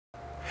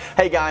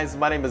Hey guys,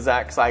 my name is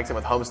Zach Sykes. I'm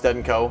with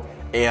Homestead & Co.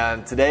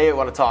 And today I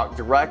want to talk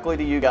directly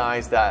to you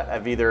guys that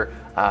have either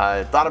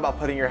thought about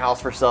putting your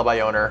house for sale by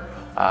owner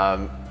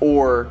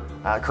or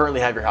currently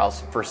have your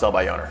house for sale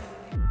by owner.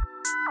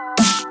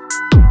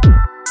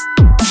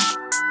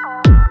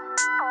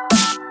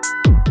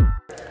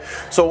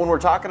 So when we're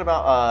talking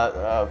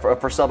about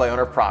for sale by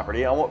owner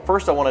property,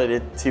 first I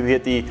wanted to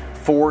hit the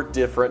 4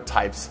 different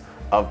types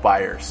of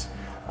buyers.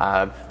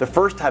 The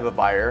first type of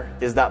buyer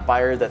is that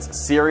buyer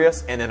that's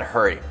serious and in a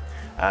hurry.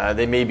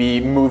 They may be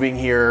moving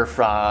here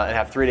and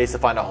have 3 days to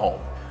find a home.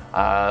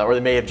 Or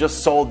they may have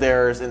just sold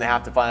theirs and they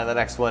have to find the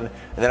next one in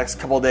the next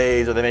couple of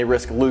days, or they may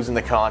risk losing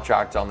the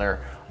contract on their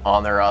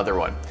other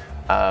one.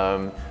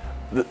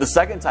 The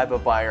second type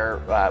of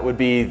buyer would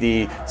be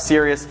the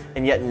serious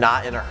and yet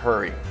not in a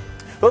hurry.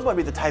 Those might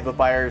be the type of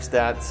buyers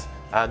that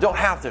don't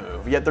have to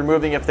move, yet they're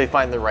moving if they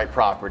find the right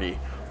property.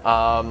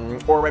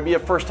 Or maybe a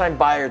first-time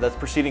buyer that's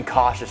proceeding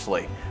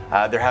cautiously.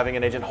 They're having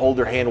an agent hold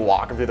their hand,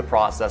 walk them through the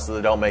process so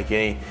they don't make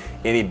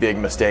any big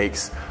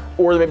mistakes.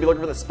 Or they may be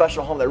looking for the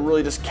special home that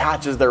really just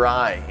catches their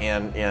eye,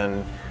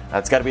 and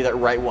it's got to be that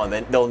right one.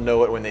 They'll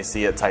know it when they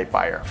see it type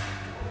buyer.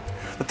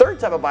 The third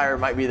type of buyer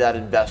might be that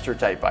investor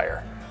type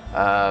buyer.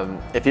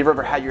 If you've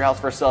ever had your house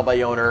for sale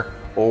by owner,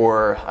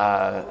 or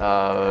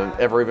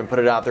ever even put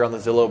it out there on the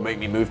Zillow make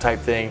me move type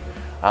thing,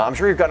 I'm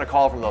sure you've gotten a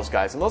call from those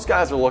guys, and those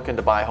guys are looking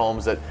to buy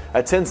homes at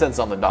 10 cents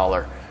on the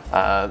dollar.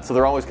 So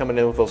they're always coming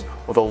in with those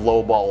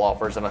low ball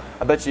offers, and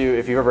I bet you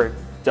if you've ever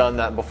done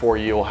that before,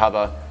 you'll have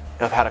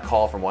had a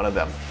call from one of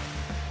them.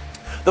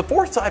 The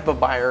fourth type of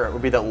buyer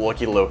would be that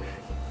looky-loo,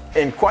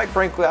 and quite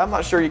frankly, I'm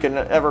not sure you can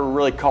ever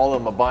really call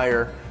them a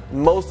buyer.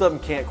 Most of them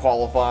can't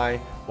qualify,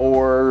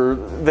 or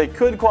they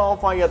could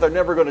qualify, yet they're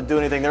never going to do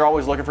anything. They're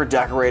always looking for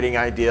decorating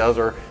ideas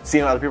or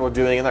seeing what other people are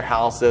doing in their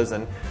houses,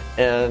 and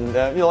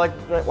you know,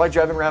 like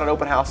driving around at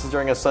open houses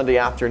during a Sunday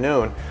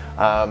afternoon.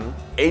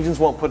 Agents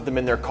won't put them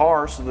in their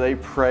car, so they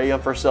prey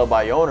on for sale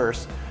by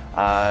owners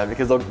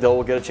because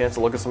they'll get a chance to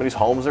look at somebody's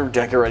homes or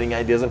decorating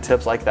ideas and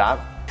tips like that.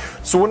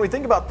 So when we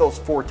think about those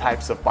 4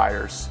 types of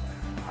buyers,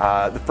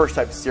 the first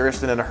type,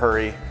 serious and in a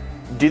hurry,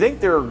 do you think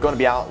they're going to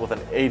be out with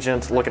an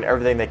agent looking at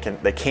everything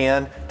they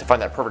can to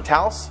find that perfect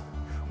house?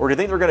 Or do you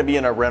think they're going to be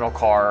in a rental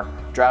car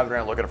driving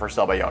around looking for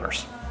sale by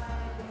owners?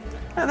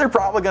 And they're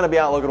probably going to be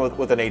out looking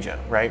with an agent,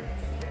 right?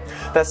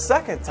 That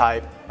second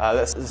type,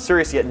 that's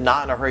serious yet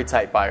not in a hurry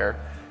type buyer,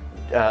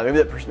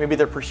 maybe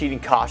they're proceeding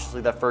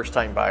cautiously, that first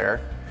time buyer.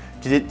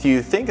 Do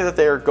you think that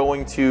they're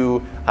going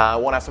to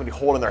want to have somebody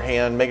holding their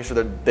hand, making sure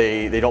that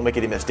they don't make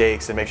any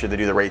mistakes and make sure they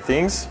do the right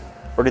things?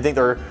 Or do you think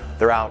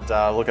they're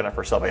out looking at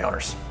for sale by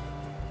owners?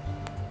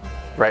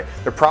 Right?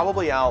 They're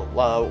probably out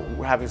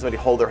having somebody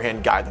hold their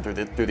hand, guide them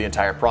through the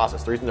entire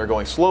process. The reason they're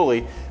going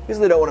slowly is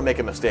they don't want to make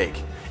a mistake.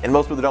 And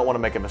most people that don't want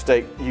to make a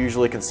mistake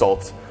usually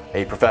consult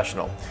a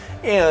professional.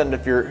 And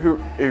if you're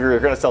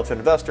going to sell to an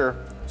investor,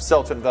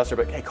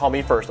 but hey, call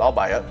me first, I'll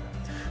buy it.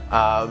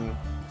 And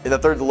the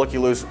third, the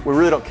looky-loos, we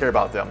really don't care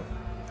about them.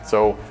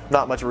 So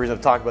not much of a reason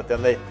to talk about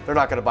them. They're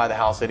not going to buy the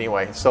house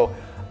anyway. So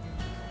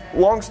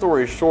long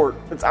story short,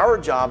 it's our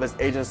job as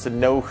agents to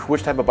know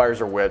which type of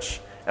buyers are which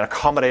and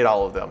accommodate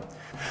all of them.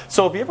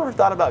 So if you ever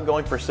thought about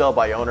going for sale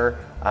by owner,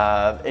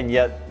 and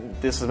yet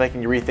this is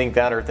making you rethink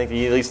that, or think that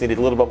you at least need a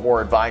little bit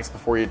more advice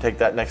before you take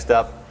that next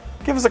step,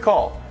 give us a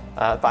call,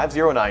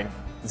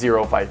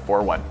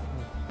 509-0541.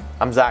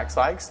 I'm Zach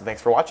Sykes, and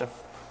thanks for watching.